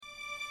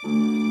I'm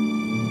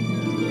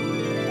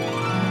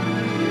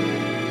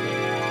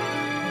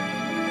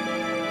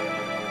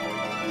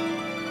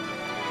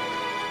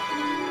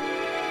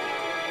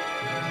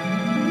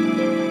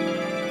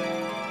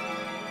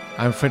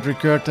Fredrik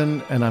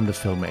Gertten, and I'm the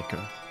filmmaker.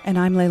 And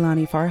I'm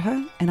Leilani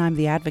Farha, and I'm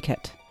the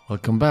advocate.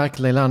 Welcome back,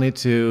 Leilani,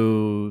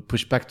 to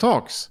Pushback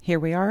Talks.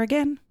 Here we are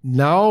again.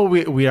 Now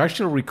we're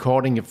actually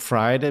recording a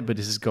Friday, but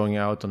this is going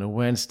out on a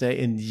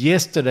Wednesday. And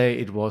yesterday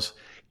it was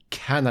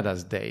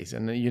Canada's Days.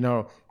 And you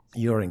know,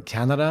 you're in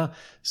Canada,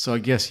 so I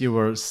guess you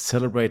were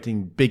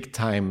celebrating big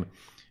time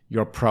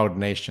your proud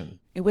nation.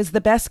 It was the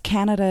best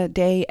Canada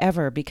Day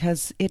ever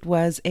because it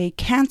was a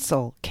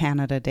Cancel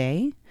Canada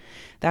Day.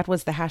 That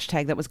was the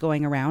hashtag that was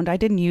going around. I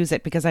didn't use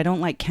it because I don't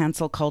like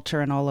cancel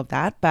culture and all of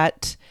that,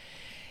 but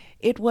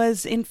it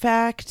was, in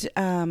fact,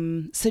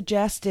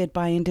 suggested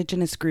by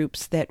Indigenous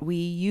groups that we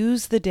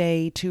use the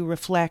day to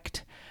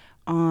reflect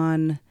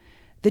on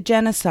the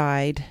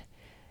genocide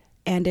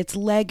and its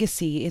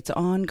legacy, its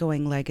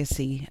ongoing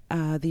legacy,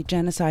 the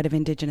genocide of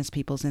Indigenous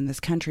peoples in this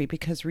country.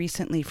 Because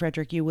recently,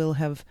 Fredrik, you will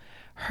have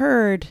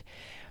heard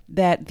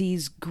that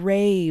these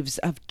graves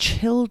of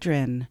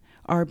children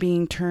are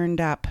being turned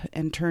up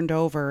and turned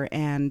over,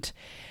 and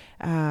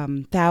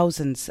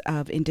thousands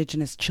of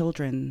Indigenous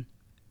children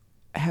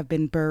have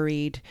been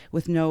buried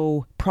with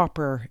no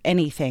proper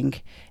anything,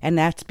 and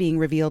that's being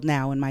revealed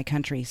now in my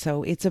country.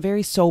 So it's a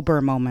very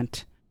sober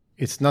moment.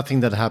 It's nothing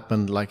that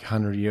happened like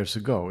 100 years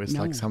ago. It's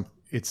No.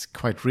 It's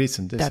quite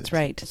recent, That's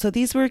right. So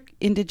these were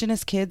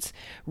Indigenous kids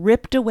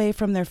ripped away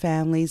from their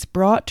families,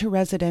 brought to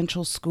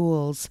residential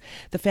schools.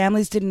 The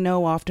families didn't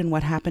know often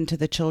what happened to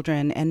the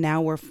children, and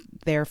now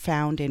they're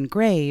found in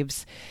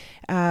graves.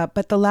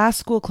 But the last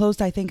school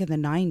closed, I think, in the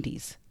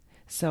 90s.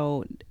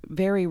 So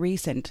very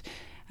recent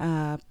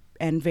and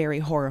very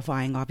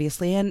horrifying,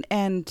 obviously,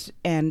 and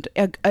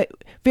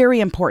very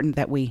important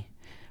that we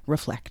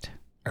reflect.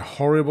 A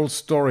horrible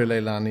story,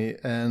 Leilani.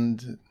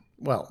 And,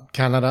 well,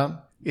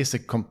 Canada is a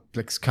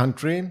complex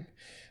country,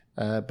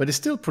 but it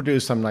still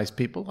produces some nice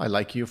people. I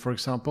like you, for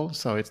example,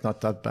 so it's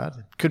not that bad.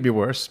 It could be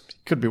worse.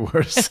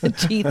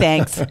 Gee,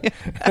 thanks.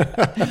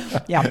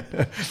 Yeah.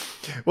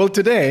 Well,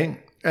 today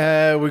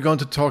we're going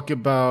to talk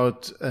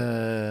about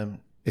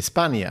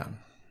España,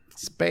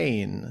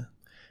 Spain,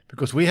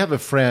 because we have a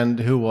friend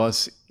who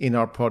was in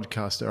our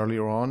podcast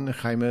earlier on,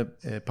 Jaime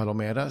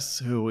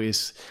Palomeras, who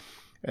is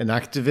an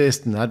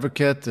activist, an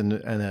advocate, and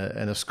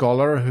a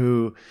scholar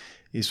who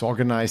is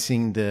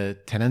organizing the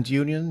tenant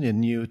union, the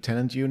new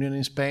tenant union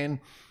in Spain.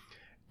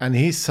 And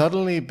he's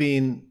suddenly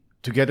been,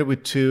 together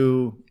with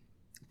two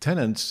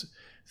tenants,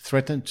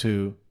 threatened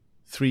to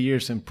 3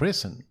 years in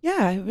prison.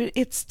 Yeah,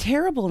 it's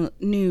terrible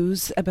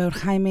news about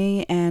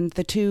Jaime and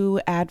the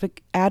two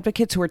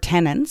advocates who are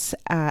tenants.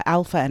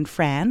 Alpha and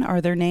Fran are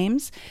their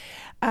names.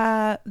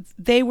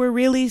 They were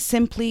really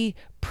simply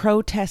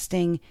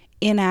protesting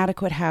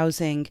inadequate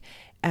housing,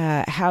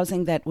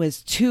 housing that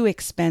was too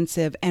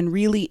expensive and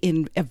really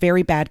in a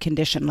very bad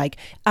condition, like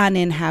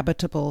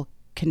uninhabitable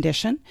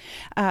condition.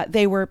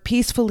 They were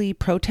peacefully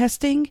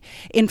protesting.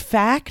 In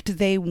fact,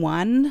 they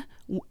won.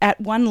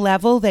 At one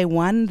level, they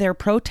won their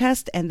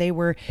protest and they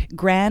were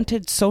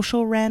granted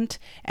social rent,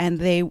 and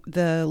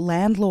the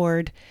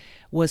landlord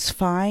was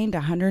fined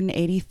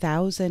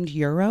 180,000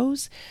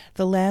 euros.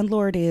 The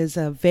landlord is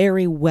a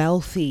very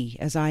wealthy,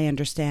 as I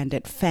understand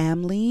it,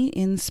 family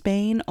in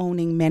Spain,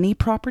 owning many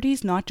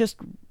properties, not just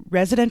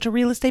residential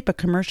real estate, but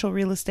commercial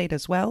real estate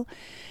as well.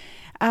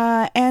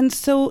 And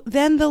so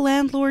then the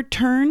landlord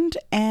turned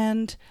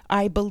and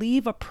I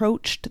believe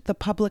approached the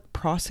public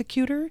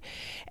prosecutor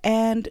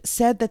and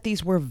said that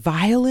these were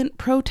violent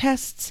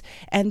protests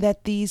and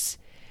that these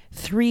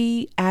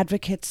three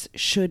advocates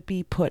should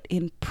be put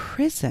in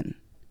prison.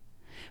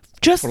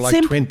 Just for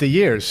like 20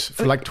 years.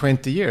 For like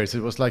 20 years.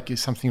 It was like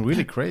something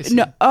really crazy.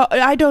 No,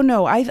 I don't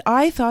know.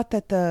 I thought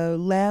that the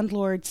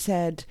landlord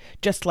said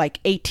just like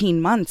 18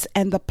 months,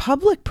 and the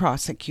public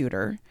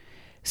prosecutor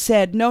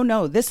said,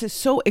 no, this is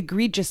so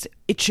egregious,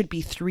 it should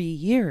be 3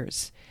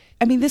 years.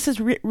 I mean, this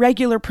is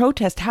regular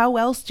protest. How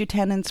else do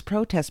tenants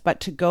protest but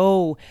to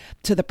go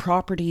to the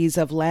properties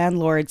of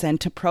landlords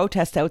and to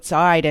protest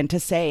outside and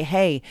to say,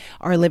 hey,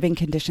 our living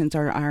conditions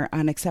are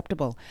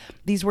unacceptable.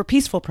 These were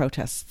peaceful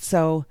protests,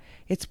 so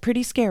it's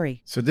pretty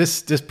scary. So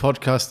this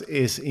podcast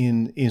is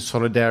in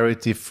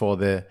solidarity for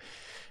the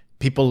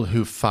people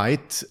who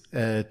fight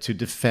to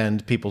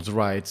defend people's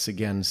rights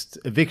against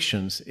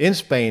evictions in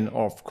Spain,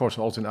 or of course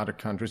also in other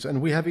countries.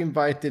 And we have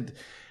invited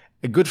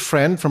a good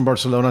friend from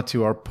Barcelona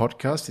to our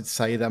podcast. It's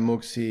Saida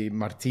Muxi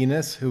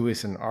Martinez, who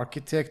is an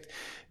architect,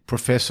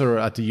 professor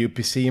at the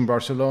UPC in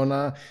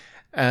Barcelona,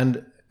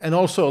 and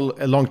also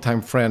a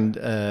longtime friend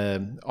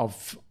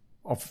of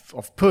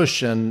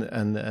Push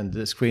and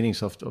the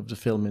screenings of the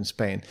film in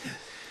Spain.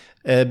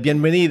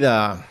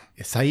 Bienvenida,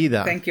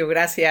 Saida. Thank you.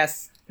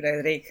 Gracias,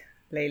 Fredrik,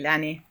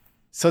 Leilani.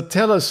 So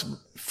tell us,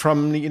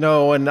 from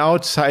an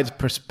outside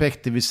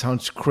perspective, it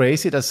sounds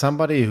crazy that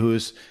somebody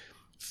who's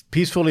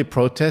peacefully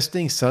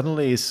protesting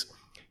suddenly is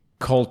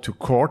called to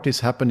court. This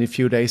happened a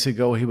few days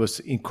ago. He was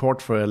in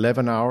court for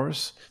 11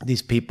 hours,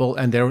 these people,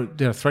 and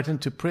they're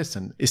threatened to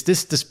prison. Is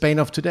this the Spain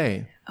of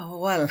today? Oh,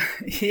 well,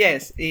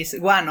 yes, it's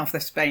one of the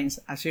Spains,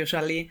 as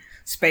usually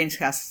Spain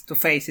has to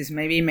face it.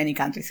 Maybe many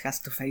countries has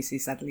to face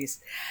it at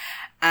least.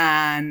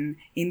 And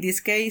in this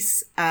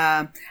case,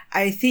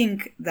 I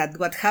think that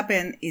what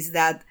happened is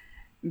that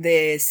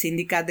the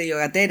Sindicat de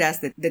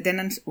Llogateras, the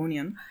tenants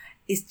union,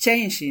 is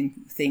changing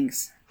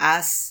things,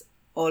 as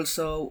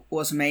also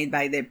was made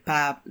by the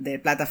PAP, the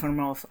Platform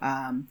of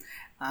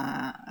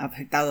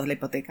Afectados la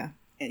Hipoteca,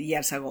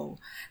 years ago.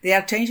 They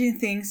are changing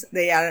things.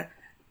 They are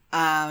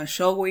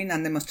showing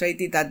and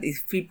demonstrating that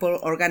if people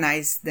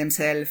organize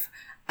themselves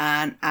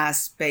and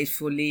ask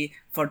peacefully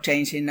for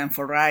changing and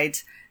for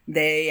rights,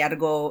 they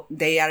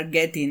are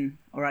getting,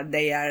 or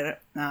they are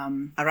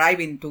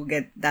arriving to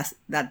get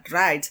that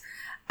right.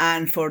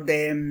 And for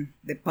the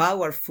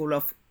powerful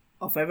of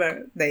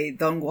ever, they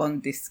don't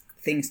want these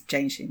things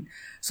changing.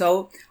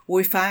 So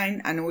we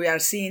find and we are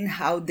seeing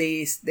how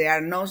there are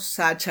no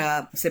such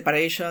a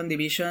separation,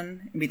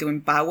 division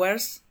between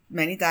powers.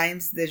 Many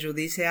times the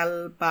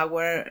judicial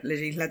power,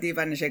 legislative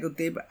and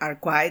executive, are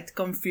quite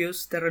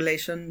confused, the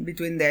relation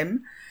between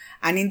them.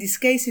 And in this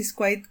case, it's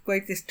quite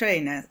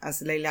strange,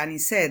 as Leilani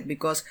said,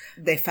 because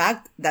the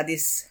fact that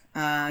is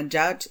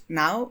judged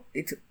now,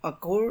 it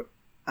occurred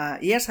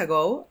years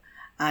ago,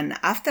 and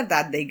after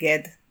that they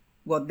get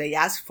what they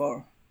asked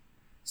for.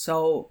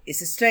 So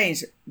it's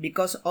strange,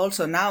 because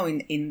also now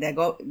in the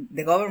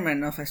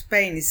government of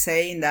Spain is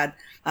saying that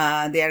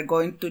they are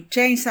going to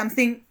change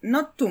something,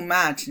 not too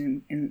much.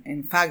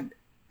 In fact,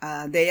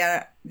 they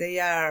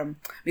are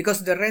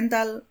because the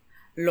rental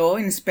law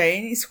in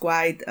Spain is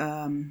quite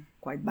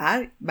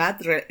bad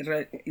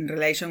in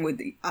relation with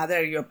the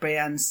other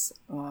Europeans'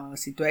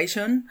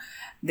 situation.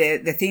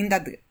 The thing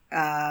that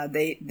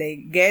they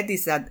get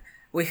is that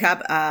we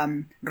have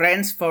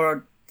rents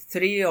for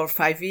 3 or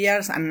 5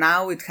 years, and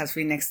now it has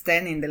been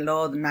extended in the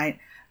law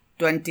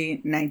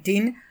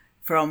 2019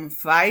 from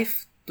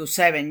 5 to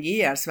 7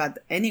 years. But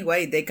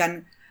anyway, they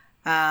can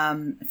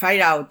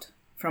fire out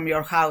from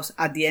your house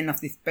at the end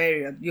of this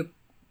period. You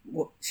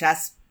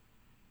just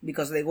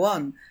because they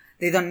want.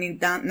 They don't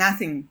need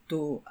nothing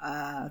to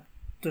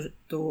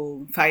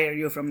fire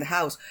you from the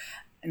house,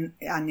 and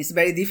it's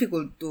very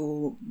difficult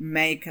to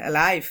make a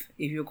life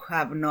if you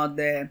have not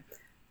the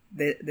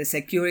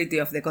security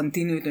of the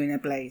continuity in a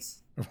place.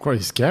 Of course,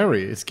 it's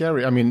scary. It's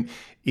scary. I mean,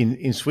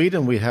 in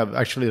Sweden, we have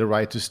actually the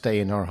right to stay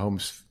in our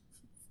homes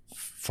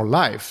for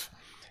life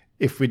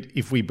if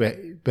we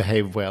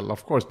behave well.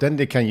 Of course, then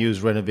they can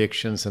use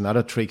renovictions and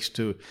other tricks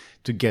to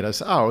get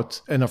us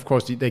out. And of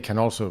course, they can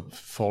also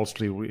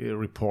falsely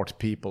report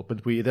people.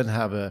 But we then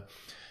have a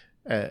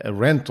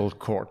rental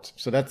court,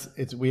 so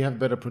we have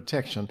better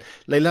protection.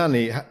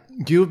 Leilani,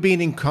 you've been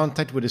in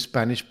contact with the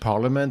Spanish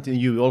Parliament, and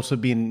you've also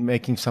been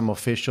making some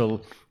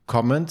official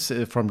comments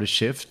from the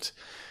shift,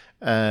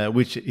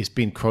 which is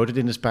being quoted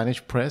in the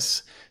Spanish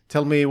press.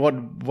 Tell me,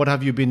 what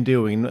have you been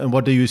doing, and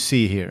what do you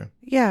see here?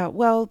 Yeah,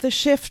 well, the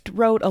shift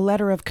wrote a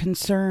letter of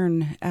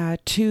concern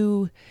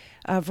to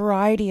a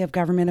variety of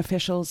government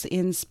officials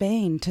in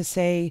Spain to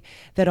say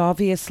that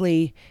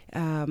obviously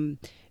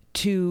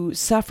to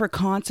suffer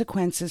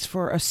consequences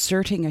for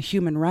asserting a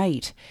human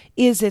right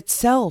is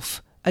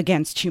itself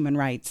against human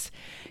rights.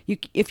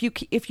 If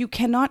you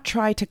cannot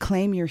try to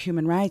claim your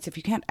human rights, if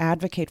you can't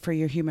advocate for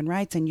your human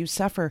rights and you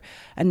suffer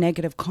a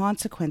negative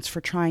consequence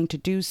for trying to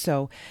do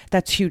so,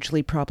 that's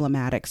hugely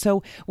problematic.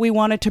 So we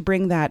wanted to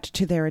bring that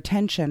to their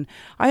attention.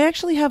 I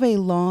actually have a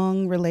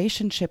long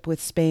relationship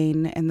with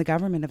Spain and the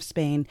government of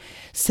Spain.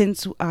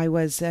 Since I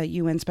was a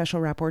UN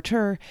Special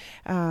Rapporteur,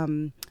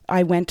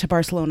 I went to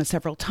Barcelona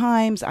several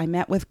times. I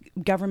met with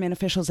government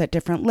officials at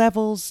different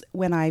levels.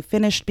 When I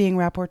finished being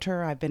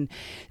rapporteur, I've been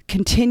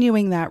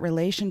continuing that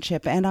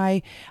relationship. And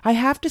I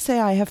have to say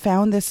I have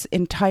found this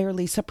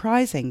entirely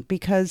surprising,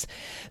 because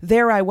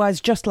there I was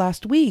just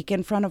last week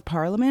in front of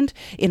Parliament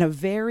in a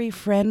very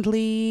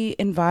friendly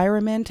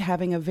environment,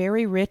 having a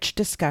very rich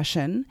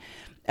discussion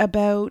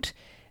about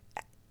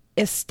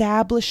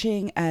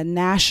establishing a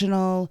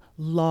national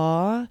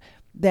law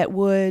that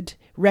would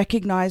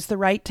recognize the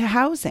right to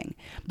housing.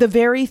 The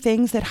very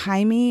things that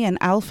Jaime and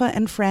Alfa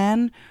and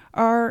Fran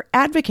are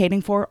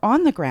advocating for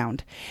on the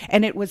ground.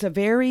 And it was a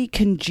very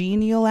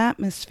congenial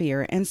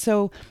atmosphere. And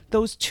so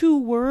those two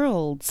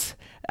worlds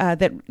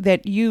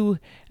that you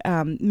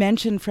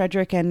mentioned,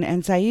 Frederick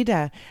and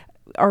Zaida,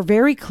 are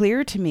very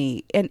clear to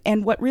me.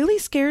 And what really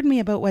scared me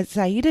about what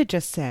Zaida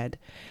just said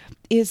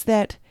is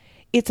that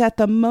it's at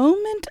the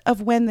moment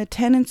of when the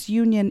tenants'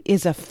 union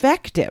is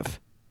effective,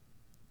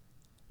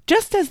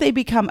 just as they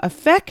become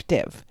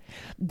effective,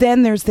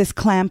 then there's this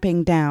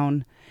clamping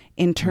down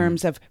in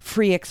terms of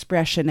free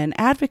expression and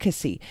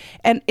advocacy.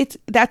 And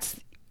that's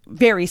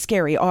very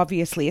scary,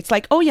 obviously. It's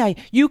like, oh yeah,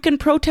 you can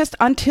protest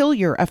until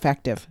you're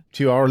effective.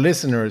 To our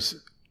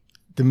listeners,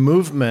 the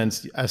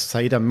movements, as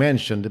Zaida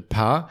mentioned, the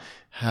PA,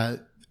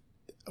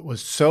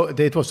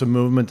 it was a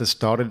movement that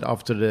started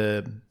after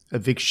the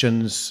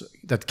evictions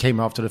that came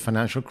after the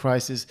financial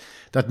crisis.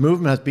 That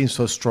movement has been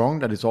so strong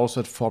that it's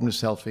also formed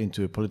itself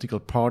into a political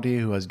party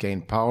who has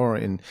gained power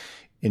in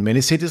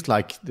many cities,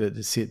 like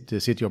the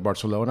city of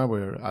Barcelona,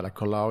 where Ada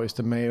Colau is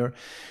the mayor.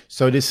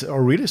 So these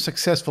are really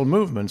successful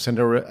movements, and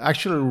they're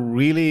actually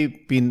really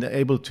been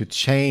able to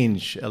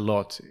change a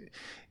lot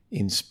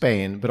in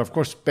Spain. But of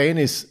course, Spain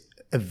is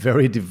a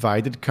very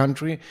divided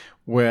country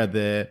where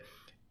the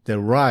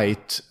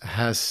right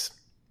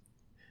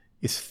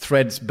is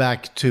threads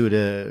back to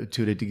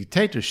the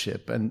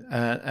dictatorship,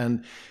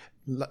 and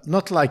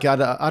not like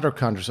other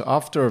countries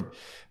after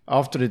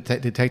the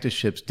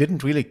dictatorships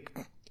didn't really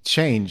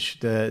change.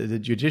 The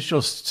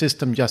judicial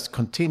system just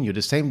continued.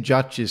 The same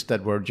judges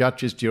that were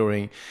judges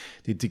during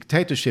the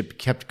dictatorship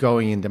kept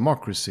going in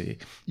democracy.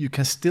 You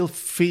can still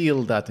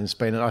feel that in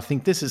Spain, and I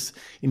think this is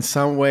in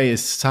some way a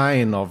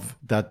sign of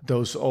that.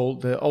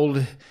 The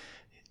old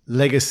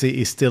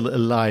legacy is still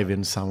alive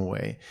in some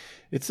way.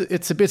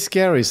 It's a bit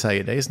scary,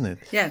 Saida, isn't it?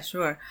 Yeah,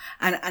 sure.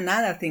 And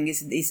another thing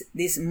is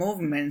these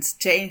movements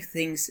change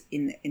things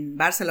in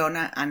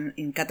Barcelona and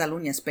in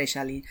Catalonia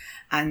especially.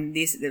 And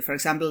this, for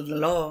example, the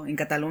law in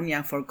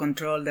Catalonia for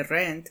control the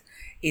rent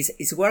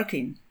is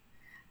working.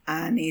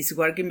 And it's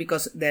working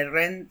because the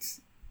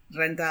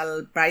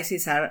rental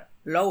prices are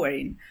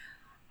lowering.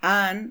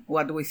 And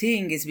what we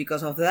think is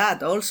because of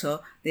that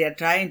also, they are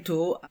trying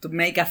to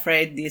make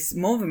afraid these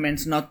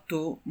movements not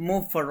to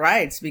move for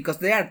rights, because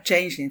they are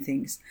changing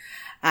things.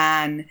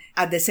 And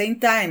at the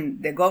same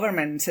time, the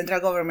government, central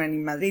government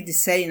in Madrid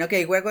is saying,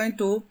 okay, we're going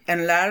to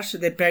enlarge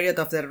the period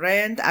of the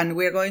rent, and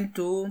we're going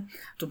to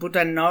put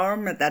a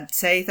norm that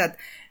says that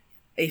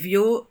if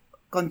you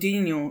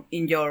continue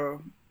in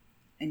your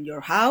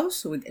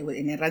house,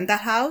 in a rental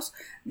house,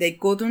 they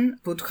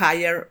couldn't put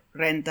higher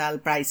rental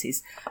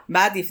prices.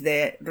 But if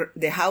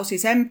the house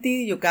is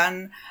empty, you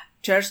can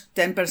charge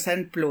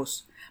 10%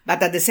 plus.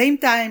 But at the same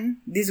time,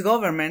 this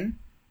government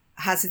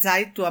has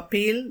decided to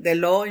appeal the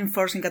law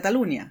enforced in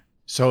Catalonia.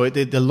 So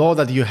the law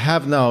that you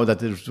have now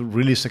that is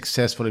really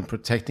successful in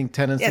protecting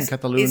tenants in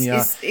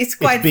Catalonia, it's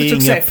quite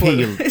being successful.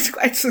 Appealed. It's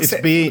quite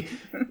successful.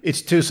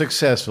 It's too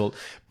successful.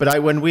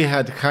 But when we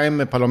had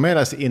Jaime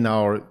Palomeras in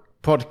our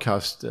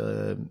podcast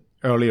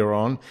earlier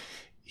on,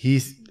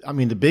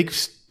 the big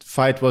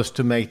fight was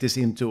to make this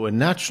into a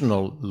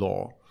national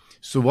law.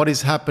 So what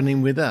is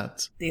happening with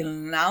that? Till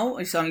now,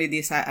 it's only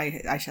this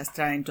I just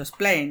trying to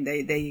explain.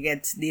 They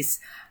get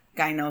this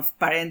kind of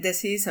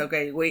parenthesis.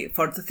 Okay,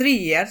 for 3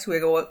 years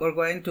we're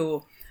going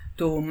to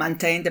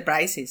maintain the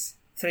prices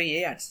 3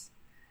 years,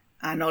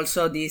 and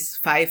also these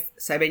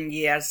 5-7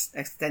 years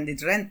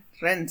extended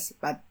rents,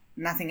 but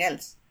nothing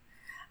else.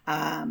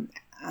 And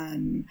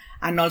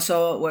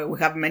also we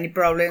have many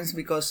problems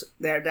because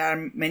there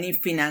are many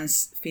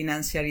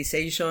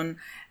financiarization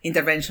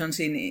interventions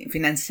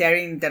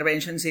financiering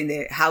interventions in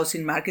the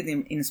housing market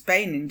in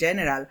Spain in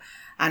general.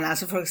 And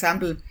also, for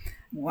example,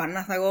 1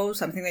 month ago,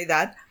 something like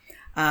that,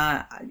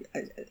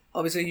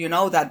 obviously you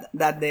know that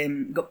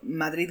the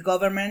Madrid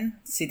government,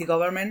 city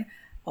government,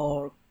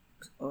 or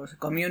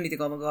community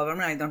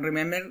government, I don't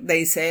remember,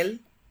 they sold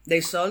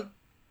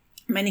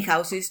many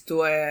houses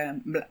to a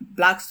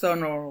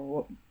Blackstone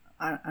or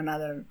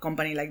another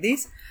company like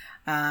this,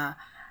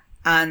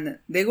 and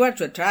they were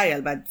to a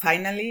trial, but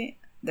finally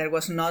there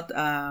was no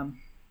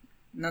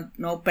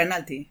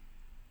penalty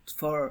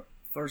for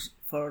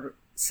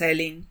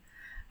selling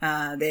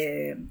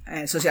the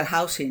social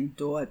housing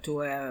to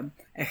a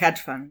hedge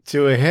fund.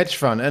 To a hedge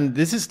fund. And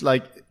this is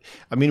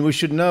we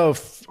should know,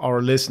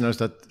 our listeners,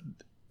 that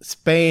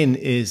Spain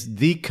is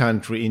the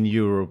country in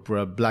Europe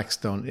where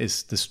Blackstone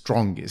is the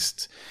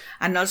strongest.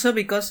 And also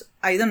because,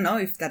 I don't know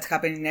if that's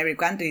happening in every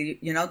country,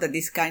 you know that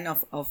this kind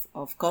of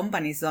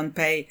companies don't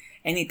pay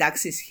any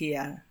taxes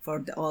here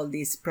for all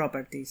these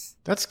properties.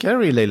 That's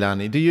scary,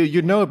 Leilani. Do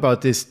you know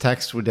about these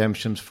tax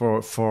redemptions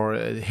for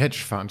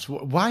hedge funds?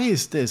 Why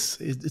is this?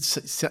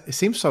 It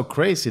seems so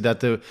crazy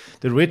that the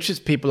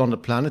richest people on the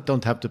planet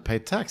don't have to pay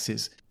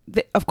taxes.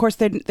 Of course,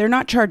 they're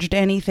not charged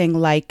anything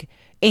like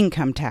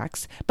income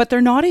tax, but they're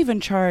not even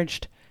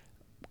charged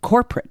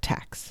corporate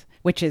tax,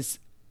 which is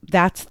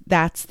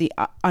that's the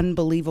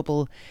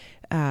unbelievable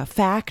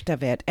fact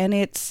of it.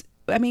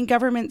 And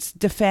governments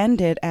defend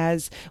it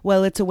as,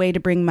 well, it's a way to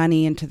bring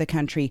money into the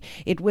country.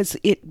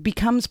 It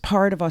becomes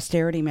part of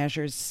austerity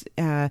measures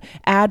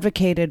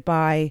advocated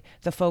by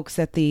the folks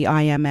at the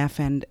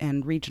IMF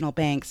and regional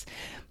banks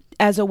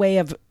as a way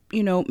of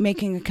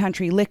making a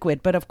country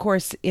liquid. But of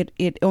course,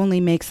 it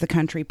only makes the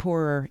country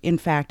poorer, in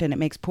fact, and it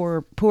makes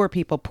poor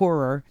people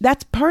poorer.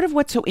 That's part of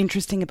what's so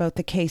interesting about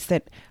the case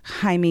that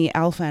Jaime,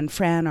 Alfa, and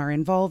Fran are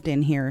involved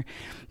in here,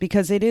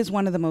 because it is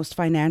one of the most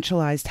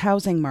financialized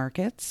housing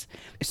markets,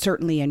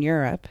 certainly in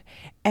Europe.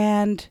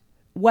 And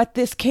what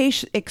this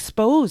case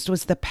exposed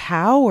was the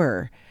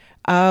power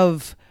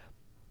of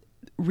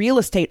real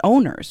estate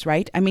owners,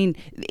 right? I mean,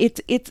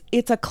 it's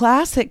a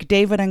classic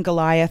David and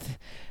Goliath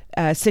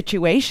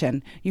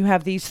situation. You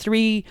have these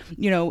three,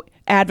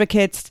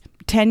 advocates,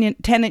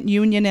 tenant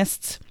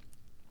unionists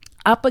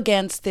up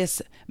against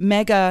this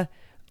mega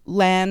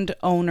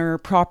landowner,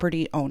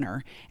 property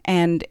owner,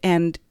 and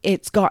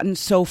it's gotten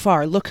so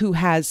far. Look who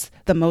has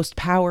the most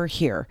power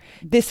here.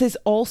 This is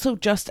also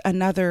just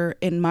another,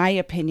 in my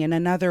opinion,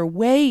 another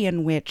way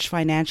in which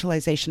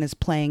financialization is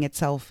playing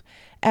itself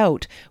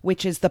out,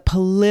 which is the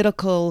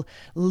political,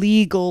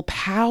 legal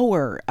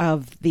power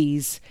of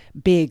these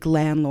big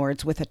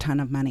landlords with a ton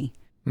of money.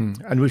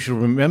 And we should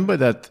remember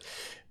that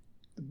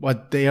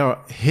what they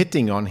are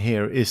hitting on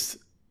here is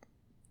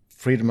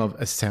freedom of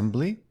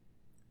assembly,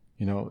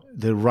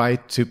 the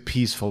right to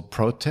peaceful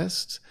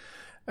protest.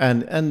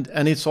 And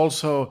it's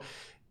also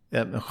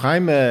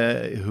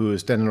Jaime, who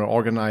is then an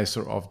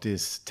organizer of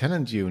this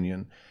tenant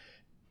union,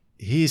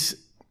 he's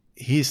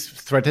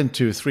threatened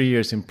to 3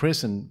 years in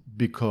prison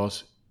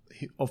because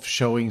of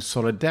showing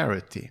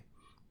solidarity.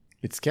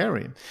 It's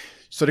scary.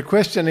 So the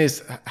question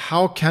is,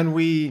 how can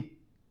we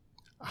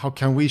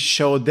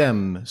show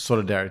them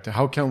solidarity?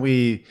 How can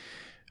we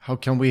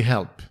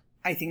help?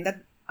 I think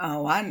that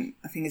one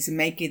thing is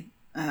making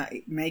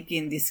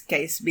this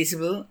case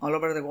visible all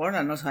over the world,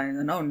 and also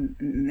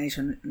United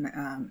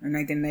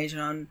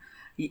Nations,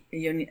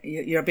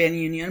 European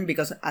Union,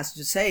 because as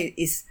you say,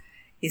 is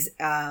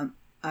a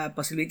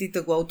possibility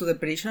to go to the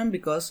prison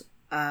because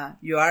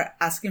you are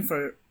asking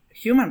for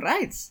human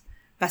rights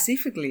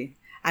pacifically.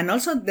 And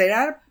also there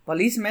are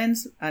policemen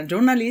and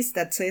journalists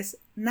that says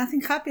nothing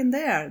happened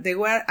there. They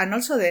were, and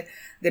also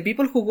the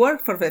people who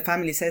work for the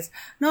family says,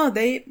 no,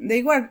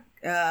 they were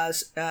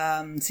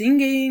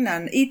singing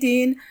and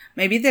eating.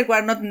 Maybe they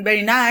were not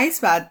very nice,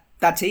 but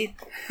that's it.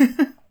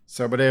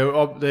 So, but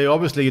they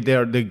obviously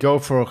they go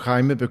for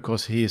Jaime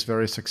because he is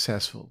very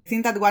successful. I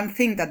think that one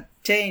thing that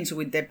changed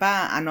with the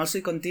PA and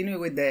also continue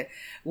with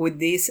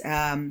this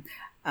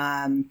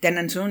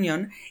tenants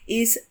union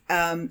is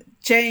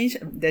change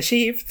the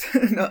shift,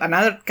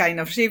 another kind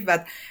of shift,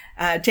 but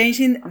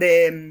changing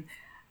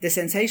the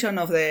sensation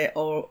of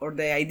or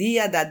the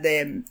idea that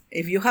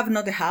if you have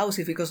not a house,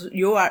 it's because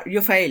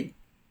you fail.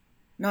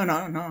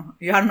 No,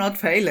 you are not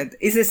failed.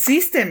 It's a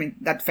system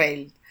that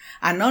failed.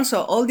 And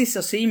also all this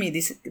SOCIMI,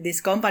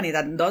 this company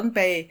that don't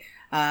pay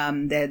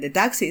the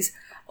taxes,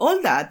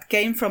 all that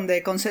came from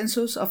the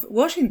consensus of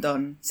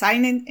Washington,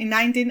 signed in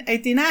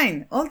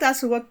 1989. All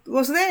that's what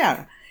was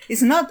there.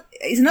 It's not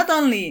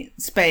only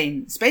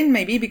Spain. Spain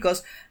maybe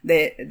because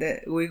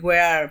we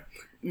were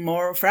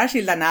more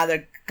fragile than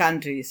other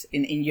countries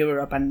in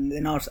Europe and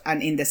the North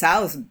and in the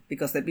South,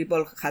 because the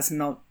people has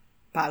no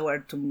power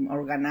to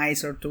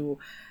organize or to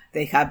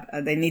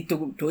they need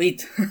to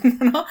eat,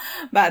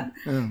 But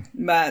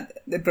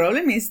the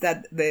problem is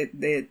that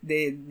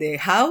the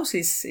house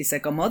is a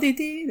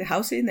commodity. The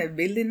housing, the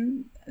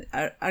building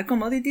are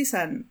commodities,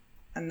 and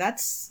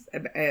that's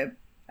a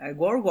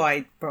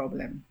worldwide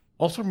problem.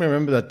 Also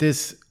remember that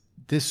this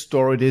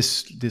story,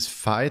 this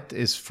fight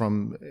is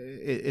from,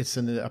 it's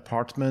in an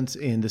apartment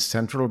in the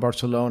central of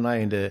Barcelona,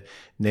 in the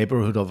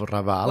neighborhood of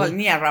Raval. Well,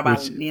 near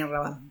Raval.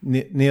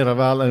 Near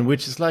Raval, and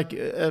which is like,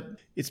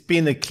 it's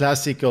been a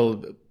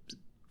classical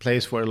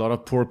place where a lot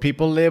of poor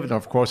people live. And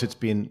of course, it's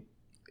been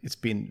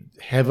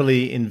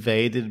heavily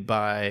invaded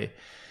by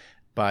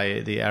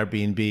the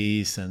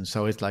Airbnbs. And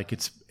so it's like,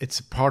 it's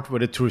a part where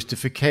the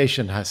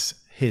touristification has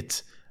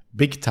hit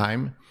big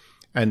time.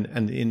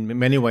 And in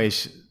many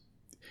ways,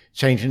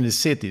 changing the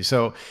city.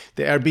 So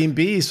the Airbnb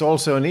is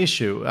also an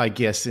issue, I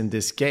guess, in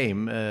this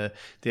game. The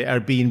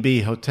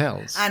Airbnb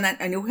hotels.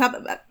 And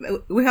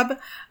we have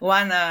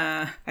one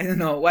I don't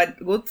know what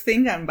good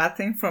thing and bad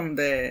thing from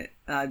the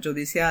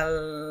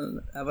judicial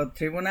about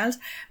tribunals,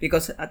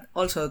 because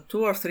also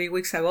 2 or 3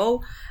 weeks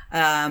ago,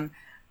 I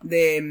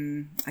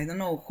don't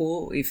know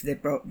who, if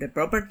the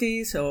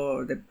properties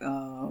or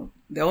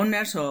the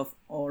owners of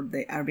or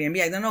the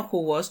Airbnb, I don't know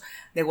who was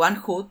the one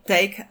who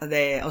take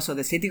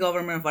the city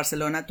government of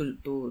Barcelona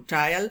to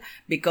trial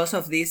because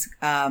of this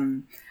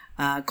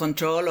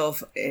control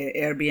of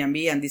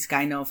Airbnb and this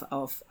kind of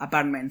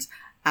apartments.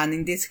 And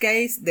in this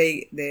case,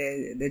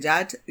 the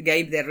judge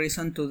gave the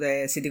reason to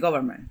the city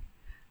government.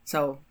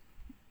 So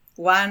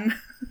one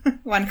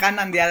hand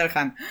and the other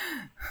hand.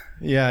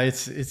 Yeah,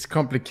 it's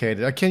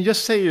complicated. I can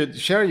just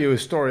share you a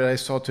story I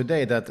saw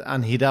today that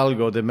Anne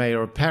Hidalgo, the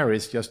mayor of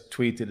Paris, just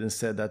tweeted and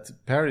said that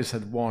Paris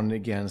had won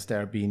against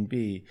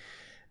Airbnb,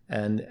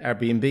 and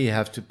Airbnb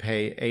have to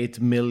pay 8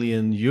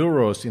 million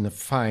euros in a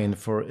fine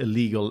for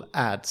illegal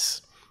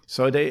ads.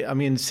 So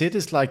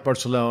cities like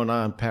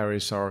Barcelona and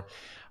Paris are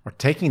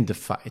taking the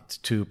fight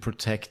to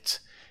protect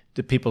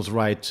the people's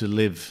right to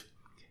live,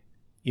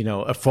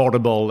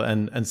 affordable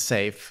and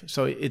safe.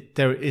 So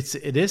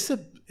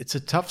it's a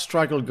tough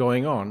struggle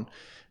going on,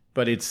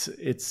 but it's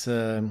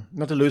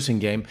not a losing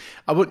game.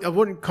 I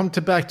would come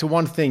back to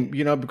one thing,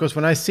 because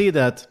when I see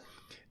that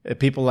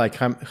people like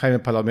Jaime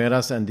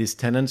Palomeras and these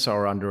tenants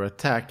are under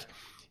attack,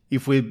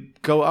 if we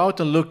go out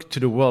and look to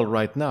the world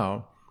right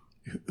now,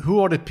 who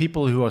are the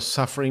people who are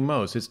suffering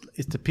most?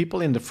 It's the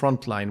people in the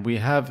front line. We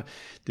have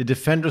the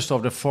defenders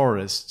of the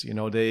forest,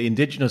 the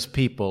indigenous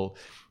people,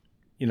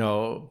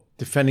 the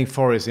defending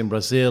forests in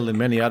Brazil and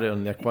many other,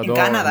 in Ecuador,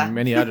 in Canada. and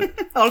many other.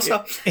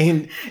 Also,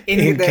 in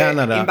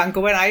Canada, in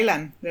Vancouver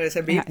Island, there is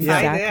a big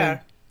fight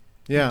there.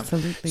 Yeah,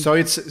 absolutely.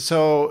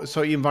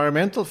 So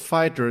environmental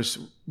fighters,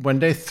 when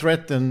they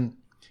threaten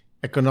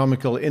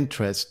economical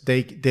interests,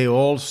 they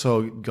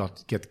also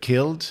get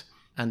killed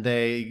and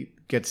they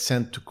get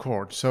sent to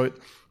court. So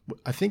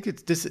I think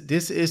this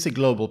is a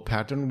global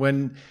pattern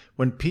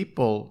when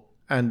people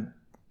and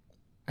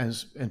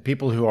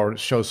people who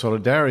show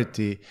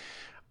solidarity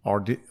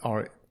are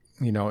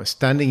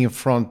standing in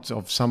front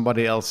of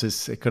somebody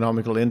else's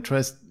economical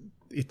interest.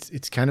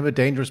 It's kind of a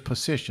dangerous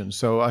position.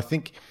 So I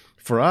think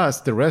for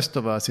us, the rest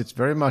of us, it's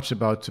very much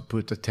about to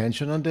put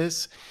attention on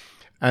this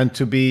and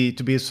to be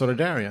a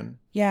solidarian.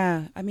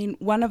 Yeah, I mean,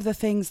 one of the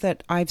things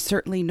that I've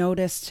certainly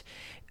noticed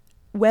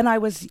when I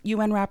was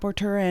UN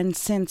rapporteur and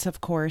since,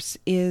 of course,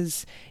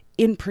 is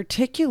in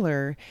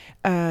particular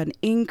an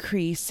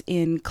increase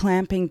in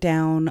clamping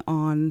down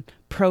on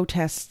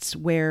protests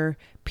where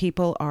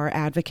people are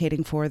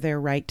advocating for their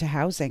right to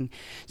housing.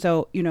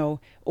 So,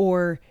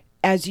 or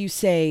as you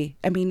say,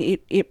 I mean,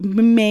 it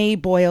may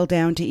boil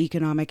down to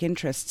economic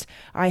interests.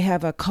 I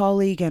have a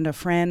colleague and a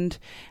friend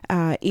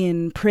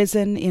in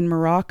prison in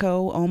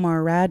Morocco,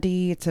 Omar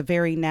Radi. It's a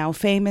very now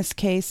famous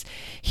case.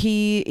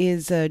 He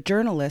is a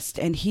journalist,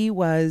 and he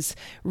was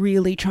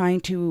really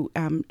trying to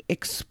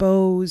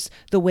expose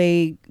the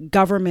way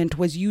government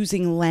was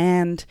using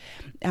land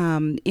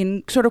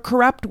in sort of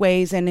corrupt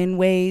ways and in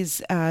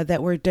ways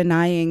that were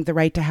denying the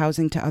right to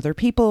housing to other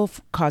people,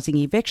 causing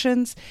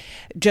evictions.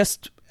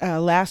 Just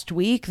last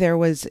week, there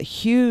was a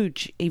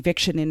huge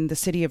eviction in the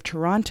city of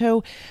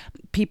Toronto.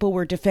 People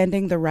were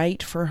defending the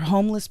right for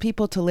homeless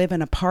people to live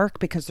in a park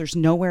because there's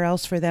nowhere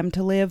else for them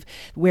to live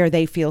where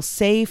they feel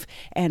safe.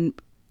 And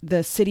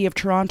the city of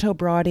Toronto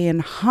brought in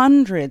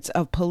hundreds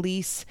of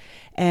police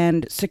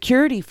and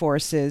security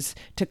forces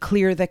to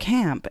clear the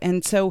camp.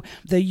 And so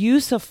the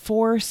use of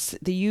force,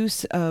 the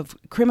use of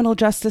criminal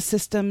justice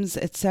systems,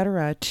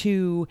 etc.,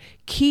 to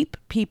keep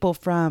people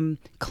from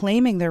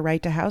claiming their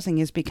right to housing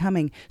is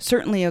becoming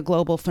certainly a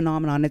global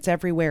phenomenon. It's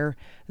everywhere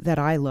that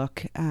I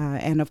look.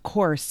 And of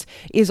course,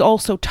 is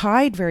also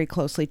tied very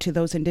closely to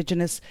those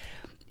Indigenous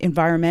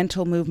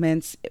environmental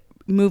movements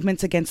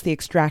against the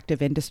extractive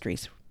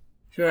industries.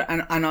 Sure,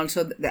 and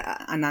also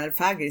another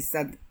fact is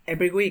that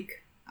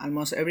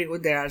almost every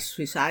week, there are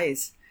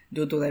suicides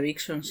due to the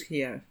evictions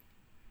here.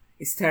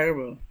 It's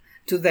terrible.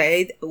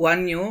 Today,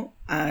 one new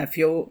a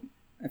few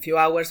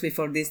hours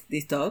before this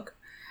talk,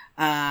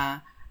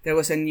 there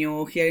was a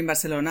news here in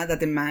Barcelona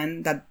that a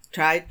man that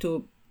tried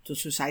to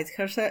suicide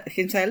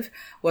himself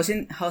was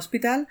in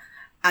hospital,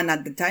 and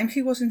at the time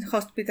he was in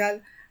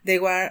hospital, they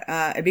were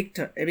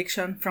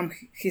eviction from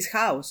his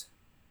house.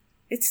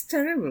 It's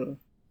terrible.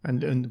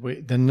 And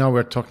then now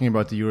we're talking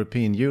about the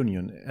European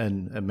Union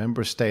and a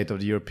member state of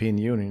the European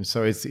Union.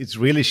 So it's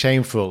really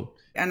shameful.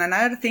 And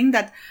another thing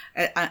that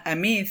a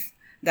myth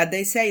that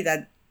they say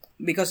that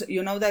because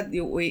that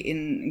we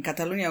in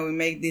Catalonia we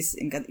make this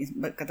in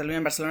Catalonia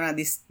and Barcelona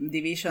this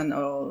division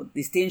or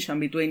distinction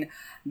between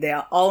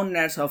the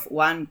owners of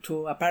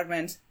 1-2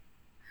 apartments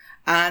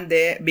and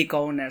the big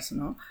owners,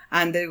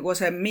 And there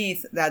was a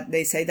myth that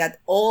they say that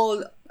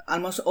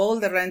almost all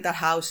the rental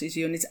houses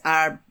units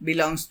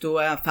belongs to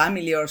a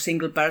family or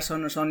single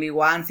person or only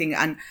one thing.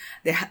 And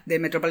the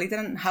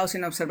Metropolitan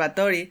Housing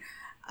Observatory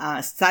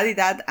studied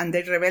that, and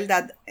they revealed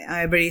that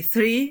every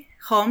 3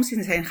 homes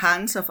in the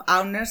hands of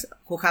owners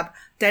who have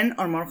 10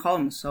 or more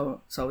homes.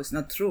 So it's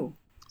not true.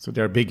 So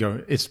they're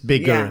bigger. It's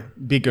bigger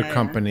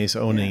companies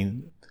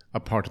owning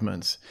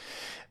apartments.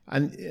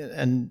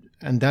 And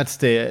that's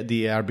the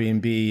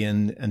Airbnb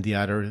and the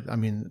other, I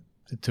mean,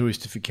 the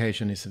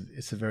touristification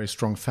is a very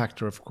strong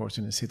factor, of course,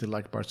 in a city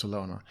like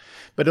Barcelona.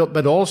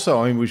 But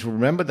also, I mean, we should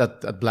remember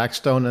that at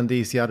Blackstone and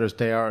the others,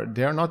 they are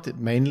not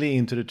mainly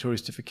into the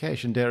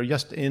touristification. They are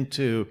just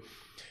into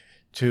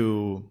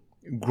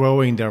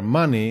growing their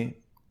money,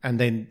 and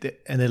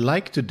they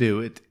like to do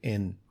it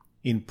in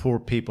poor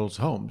people's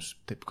homes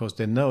because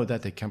they know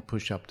that they can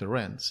push up the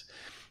rents.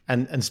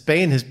 And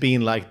Spain has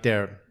been like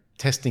their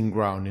testing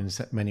ground in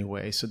many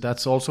ways. So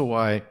that's also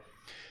why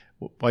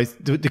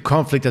the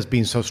conflict has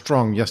been so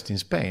strong just in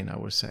Spain, I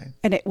would say.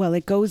 And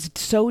it goes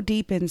so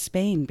deep in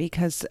Spain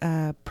because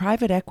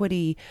private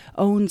equity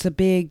owns a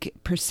big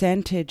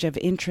percentage of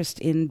interest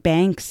in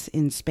banks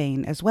in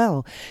Spain as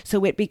well.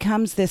 So it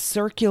becomes this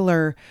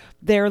circular,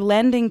 they're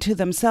lending to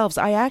themselves.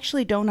 I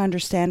actually don't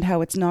understand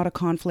how it's not a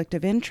conflict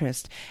of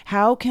interest.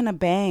 How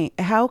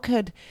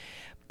could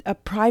a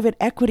private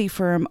equity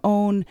firm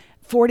own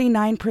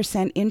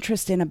 49%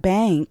 interest in a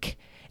bank,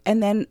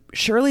 and then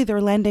surely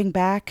they're lending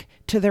back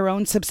to their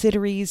own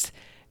subsidiaries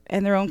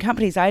and their own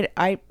companies? I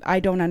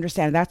don't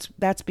understand.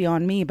 That's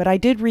beyond me. But I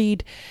did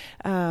read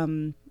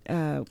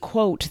a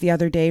quote the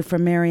other day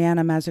from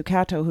Mariana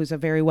Mazzucato, who's a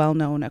very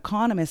well-known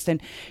economist,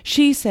 and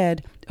she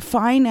said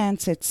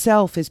finance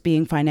itself is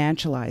being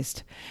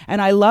financialized. And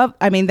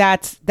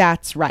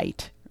that's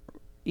right.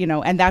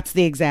 and that's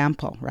the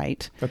example,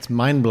 right? That's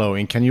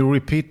mind-blowing. Can you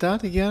repeat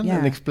that again Yeah.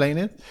 and explain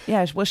it?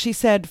 Yeah, well, she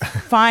said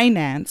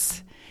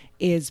finance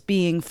is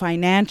being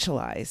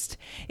financialized.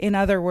 In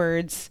other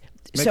words,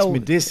 Makes me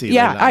dizzy.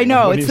 Yeah, Leilani. I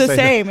know. When It's you the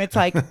say same. that. It's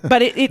like,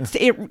 but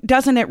it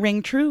doesn't it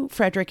ring true,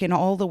 Frederick, in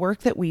all the work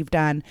that we've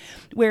done,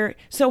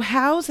 so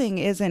housing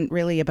isn't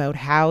really about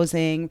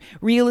housing.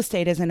 Real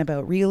estate isn't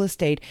about real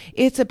estate.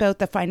 It's about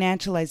the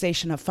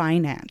financialization of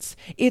finance.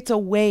 It's a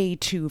way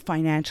to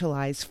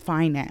financialize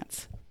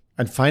finance.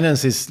 And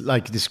finance is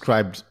like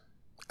described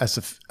as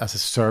a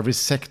service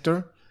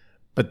sector,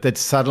 but that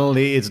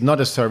suddenly it's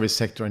not a service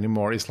sector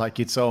anymore. It's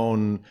like its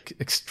own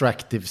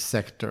extractive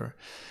sector.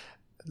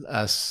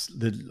 As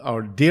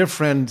our dear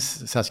friend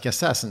Saskia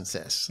Sassen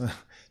says,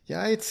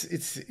 yeah, it's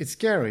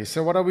scary.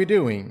 So what are we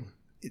doing?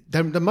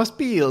 There must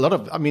be a lot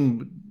of,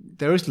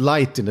 there is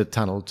light in the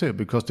tunnel too,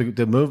 because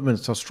the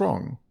movements are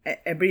strong.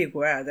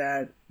 Everywhere there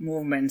are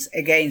movements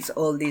against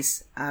all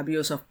this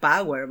abuse of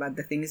power, but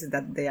the thing is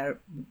that they are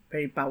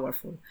very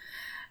powerful.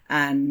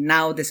 And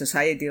now the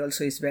society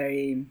also is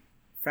very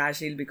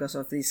fragile because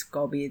of this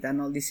COVID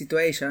and all this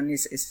situation.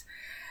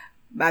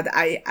 But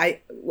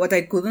what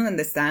I couldn't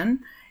understand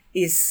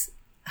is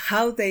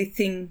how they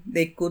think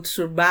they could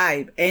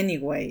survive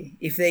anyway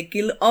if they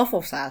kill off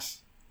of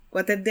us.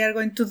 What are they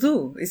going to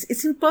do?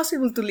 It's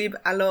impossible to live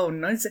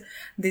alone. No? It's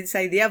this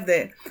idea of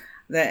the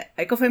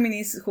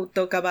ecofeminists who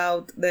talk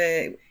about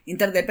the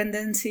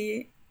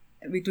interdependency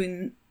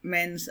between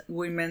men's,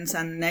 women's,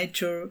 and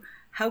nature.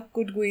 How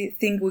could we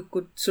think we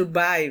could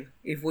survive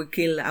if we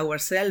kill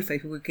ourselves,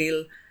 if we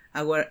kill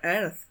our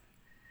earth?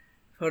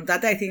 For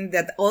that, I think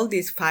that all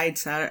these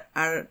fights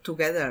are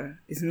together.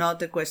 It's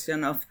not a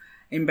question of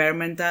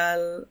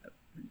environmental,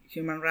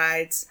 human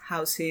rights,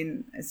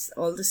 housing. It's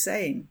all the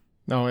same.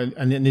 No,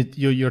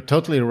 you're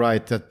totally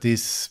right that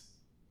these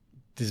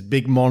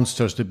big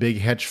monsters, the big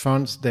hedge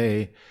funds,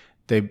 they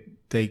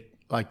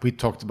like we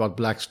talked about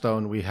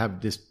Blackstone. We have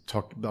this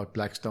talk about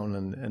Blackstone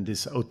and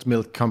this oat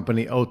milk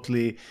company,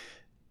 Oatly.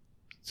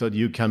 So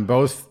you can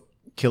both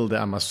kill the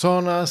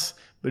Amazonas,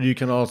 but you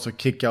can also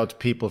kick out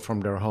people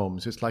from their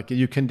homes. It's like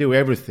you can do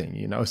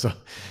everything, So,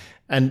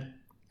 and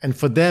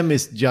for them,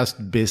 it's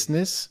just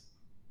business.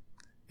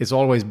 It's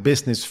always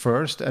business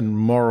first and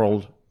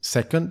moral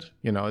second.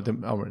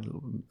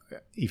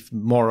 If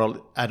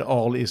moral at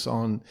all is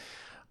on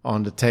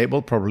the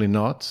table, probably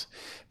not.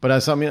 But I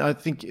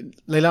think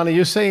Leilani,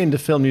 you say in the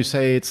film,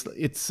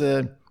 it's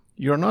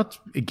you're not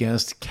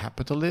against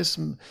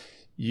capitalism.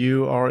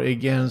 You are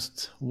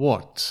against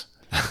what?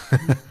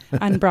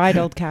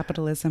 Unbridled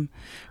capitalism.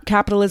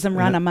 Capitalism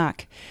run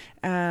amok.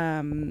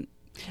 I'm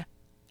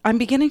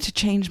beginning to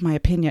change my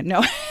opinion.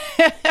 No,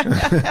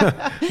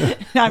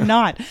 I'm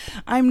not.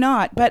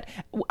 But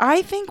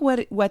I think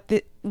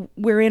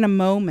we're in a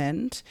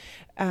moment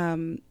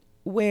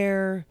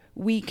where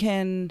we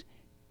can,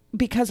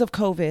 because of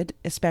COVID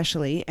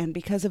especially, and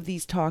because of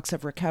these talks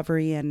of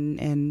recovery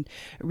and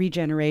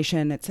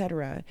regeneration,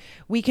 etc.,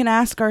 we can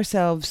ask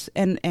ourselves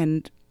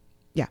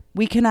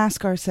we can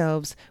ask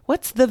ourselves,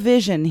 what's the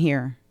vision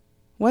here?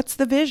 What's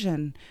the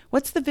vision?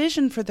 What's the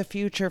vision for the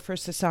future for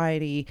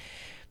society?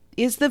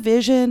 Is the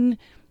vision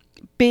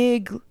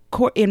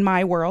in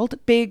my world,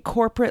 big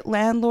corporate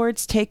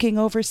landlords taking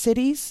over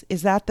cities?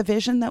 Is that the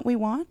vision that we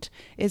want?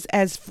 Is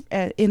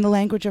in the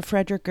language of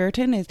Frederick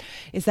Gertten,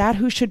 is that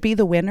who should be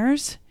the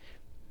winners?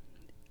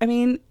 I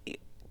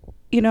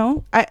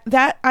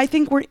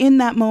think we're in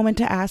that moment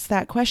to ask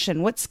that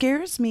question. What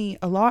scares me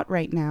a lot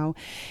right now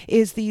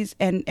is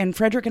and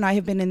Frederick and I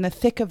have been in the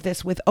thick of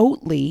this with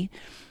Oatly,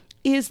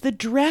 is the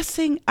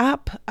dressing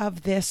up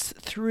of this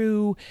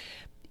through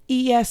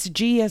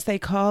ESG, as they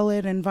call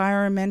it,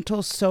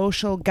 environmental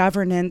social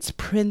governance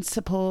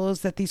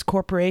principles that these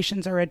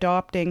corporations are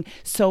adopting,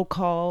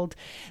 so-called,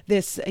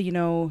 this,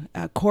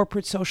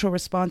 corporate social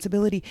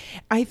responsibility.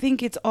 I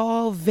think it's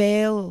all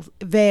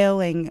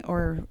veiling,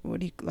 or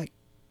what do you like,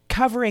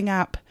 covering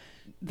up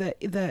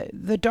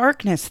the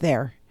darkness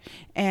there.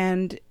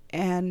 And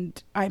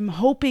I'm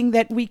hoping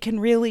that we can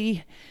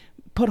really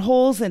put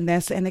holes in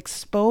this and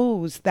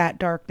expose that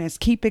darkness,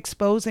 keep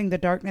exposing the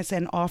darkness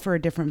and offer a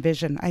different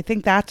vision. I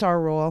think that's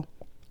our role.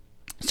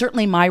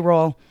 Certainly my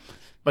role.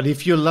 But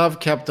if you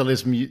love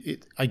capitalism,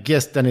 I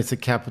guess then it's a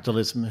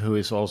capitalism who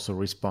is also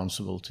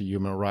responsible to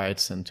human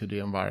rights and to the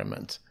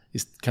environment.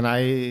 Can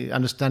I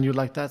understand you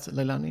like that,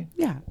 Leilani?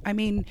 Yeah.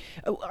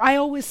 I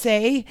always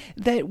say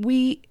that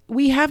we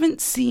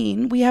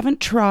haven't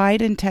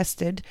tried and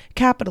tested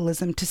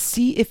capitalism to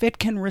see if it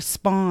can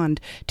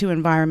respond to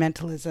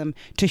environmentalism,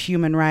 to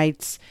human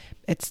rights,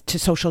 to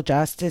social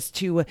justice,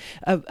 to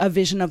a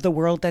vision of the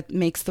world that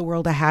makes the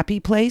world a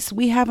happy place.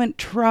 We haven't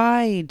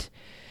tried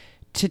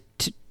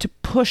to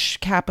push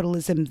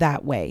capitalism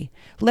that way.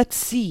 Let's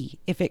see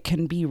if it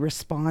can be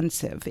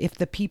responsive, if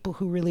the people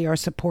who really are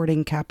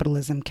supporting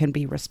capitalism can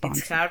be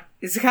responsive.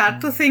 It's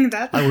hard to think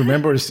that. I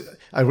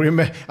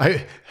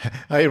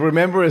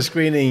remember a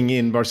screening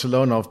in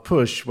Barcelona of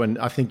Push when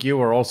I think you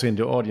were also in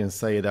the audience,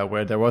 Saida,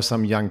 where there were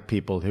some young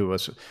people who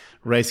was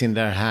raising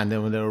their hand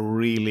and they were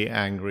really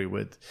angry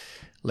with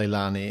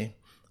Leilani.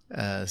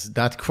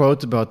 That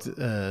quote about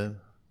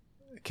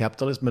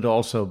capitalism, but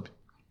also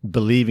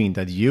believing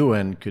that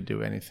UN could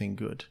do anything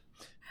good.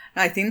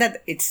 I think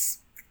that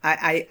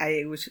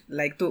I would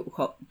like to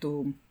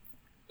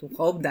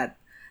hope that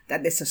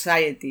the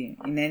society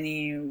in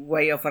any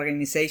way of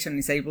organization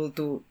is able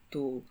to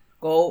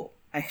go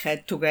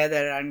ahead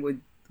together and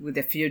with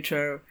the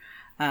future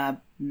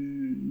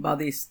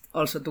bodies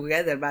also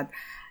together. But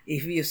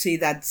if you see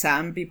that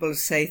some people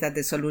say that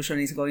the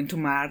solution is going to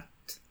Mars,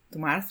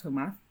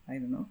 I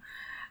don't know.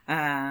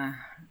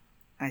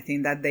 I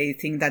think that they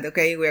think that,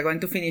 okay, we are going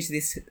to finish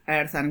this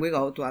Earth and we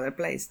go to other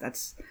place.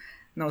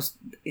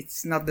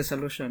 It's not the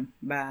solution.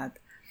 But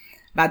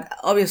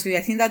obviously,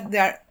 I think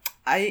that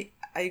I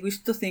wish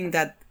to think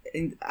that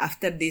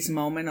after this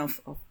moment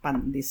of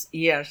these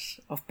years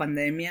of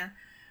pandemic,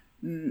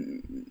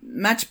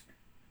 much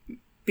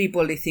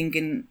people is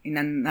thinking in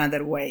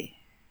another way.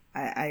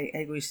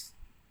 I wish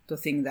to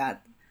think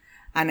that.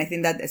 And I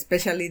think that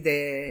especially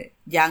the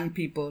young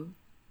people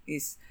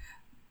is,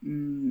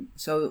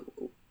 so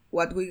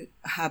what we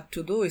have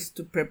to do is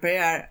to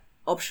prepare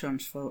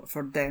options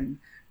for them,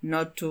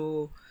 not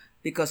to,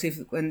 because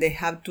when they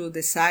have to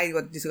decide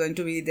what is going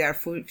to be their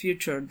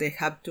future, they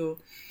have to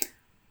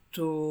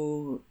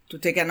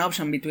take an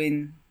option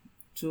between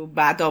two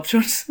bad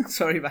options.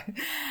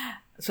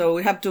 So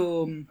we have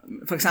to,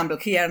 for example,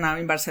 here now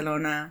in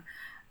Barcelona,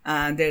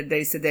 there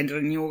is the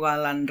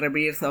renewal and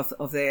rebirth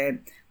of the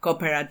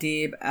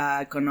cooperative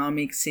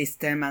economic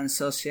system and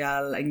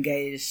social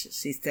engaged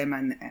system,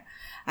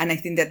 and I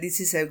think that this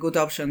is a good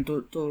option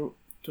to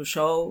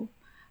show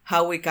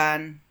how we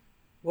can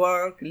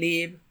work,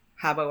 live,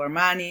 have our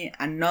money,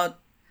 and not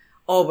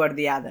over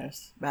the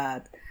others,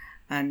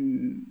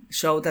 and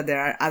show that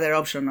there are other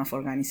options of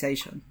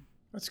organization.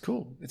 That's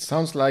cool. It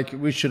sounds like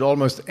we should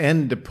almost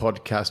end the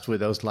podcast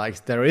with those likes.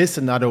 There is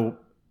another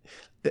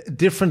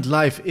different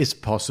life is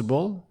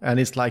possible, and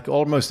it's like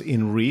almost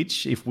in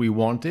reach if we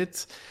want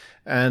it.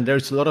 And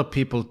there's a lot of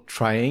people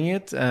trying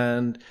it,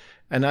 and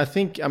I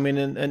think,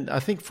 and I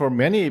think for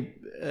many,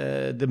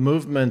 the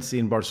movements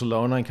in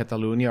Barcelona and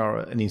Catalonia are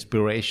an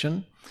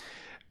inspiration.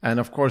 And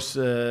of course,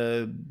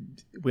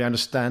 we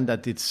understand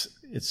that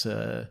it's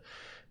a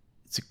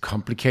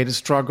complicated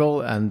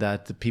struggle, and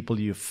that the people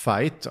you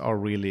fight are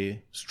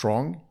really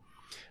strong.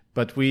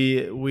 But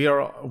we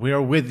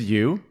are with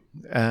you,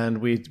 and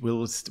we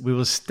will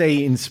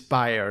stay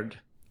inspired.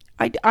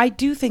 I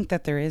do think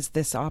that there is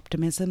this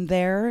optimism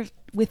there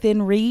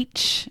within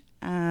reach.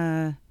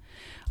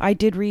 I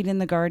did read in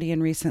The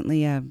Guardian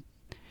recently a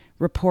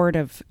report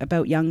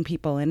about young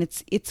people, and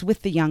it's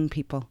with the young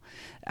people.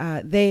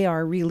 They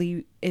are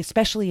really,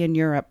 especially in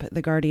Europe,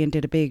 The Guardian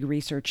did a big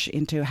research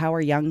into how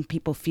are young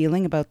people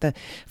feeling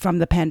from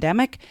the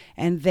pandemic,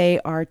 and they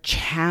are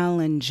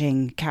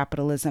challenging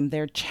capitalism.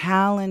 They're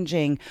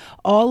challenging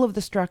all of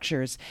the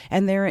structures,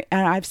 and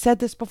I've said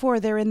this before,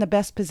 they're in the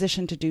best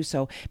position to do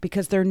so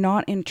because they're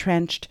not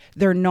entrenched,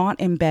 they're not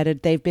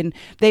embedded.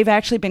 They've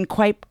actually been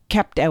quite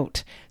kept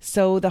out.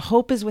 So the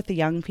hope is with the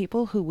young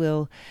people who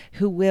will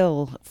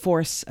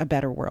force a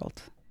better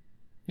world.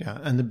 Yeah,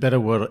 and the better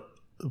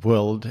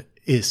world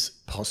is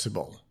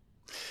possible.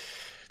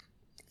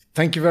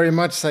 Thank you very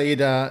much,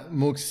 Saida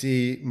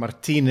Muxi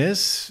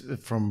Martinez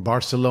from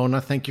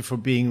Barcelona. Thank you for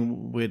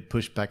being with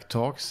Pushback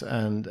Talks,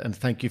 and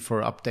thank you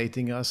for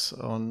updating us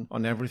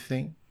on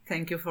everything.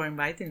 Thank you for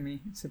inviting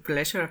me. It's a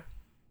pleasure.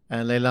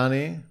 And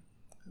Leilani,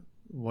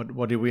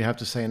 what do we have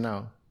to say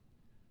now?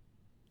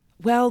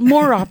 Well,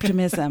 more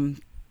optimism.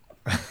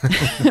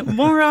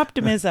 More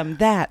optimism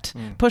that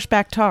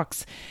Pushback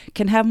Talks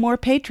can have more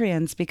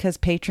Patreons, because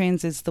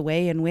Patreons is the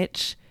way in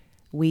which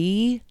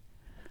we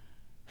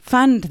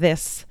fund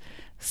this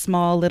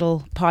small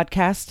little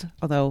podcast,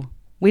 although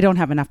we don't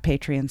have enough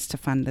Patreons to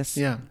fund this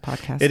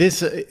podcast. It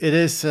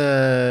is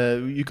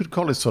you could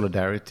call it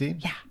solidarity.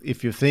 Yeah.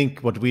 If you think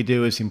what we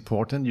do is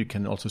important, you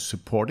can also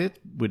support it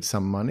with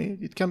some money.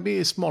 It can be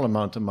a small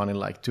amount of money,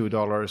 like $2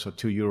 or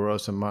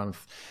 €2 a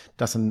month.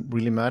 Doesn't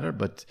really matter,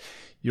 but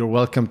you're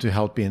welcome to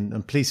help in,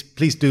 and please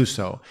do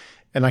so.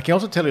 And I can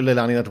also tell you,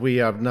 Leilani, that we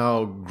have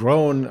now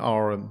grown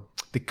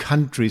the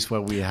countries where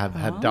we have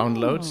had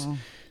downloads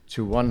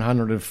to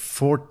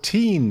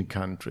 114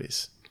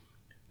 countries.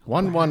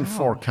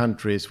 114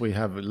 countries we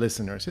have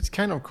listeners. It's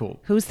kind of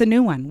cool. Who's the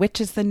new one?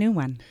 Which is the new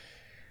one?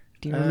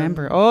 Do you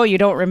remember? Oh, you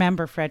don't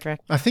remember, Fredrik.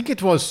 I think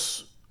it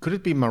was, could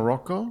it be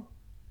Morocco?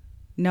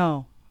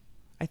 No.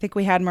 I think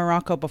we had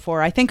Morocco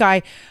before. I think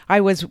I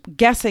was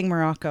guessing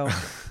Morocco.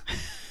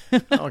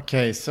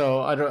 Okay,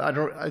 so I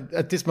don't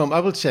at this moment I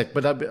will check,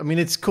 but I mean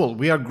it's cool.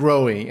 We are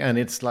growing, and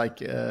it's like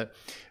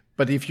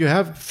but if you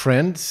have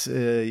friends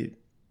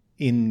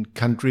in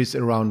countries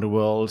around the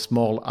world,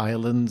 small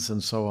islands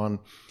and so on,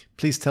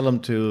 please tell them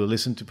to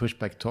listen to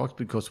Pushback Talks,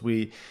 because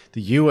the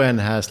UN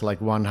has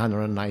like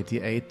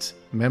 198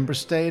 member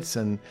states,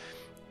 and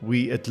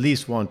we at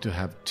least want to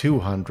have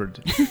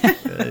 200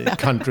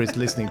 countries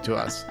listening to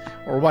us,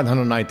 or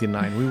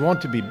 199. We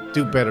want to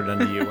do better than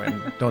the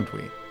UN, don't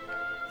we?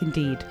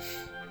 Indeed.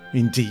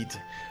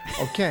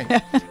 Okay.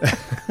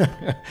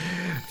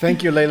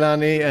 Thank you,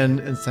 Leilani,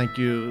 and thank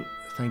you.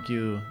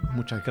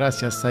 Muchas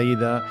gracias,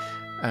 Saida,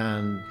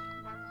 and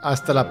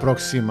hasta la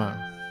próxima.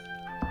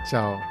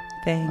 Ciao.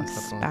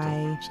 Thanks.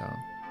 Bye. Ciao.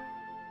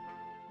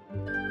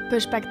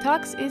 Pushback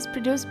Talks is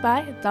produced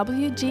by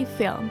WG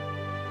Film.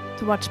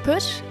 To watch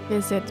Push,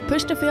 visit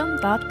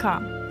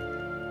pushthefilm.com.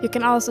 You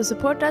can also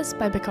support us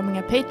by becoming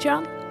a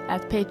Patreon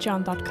at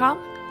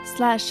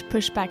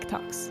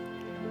patreon.com/pushbacktalks.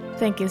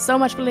 Thank you so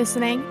much for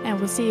listening, and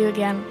we'll see you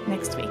again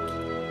next week.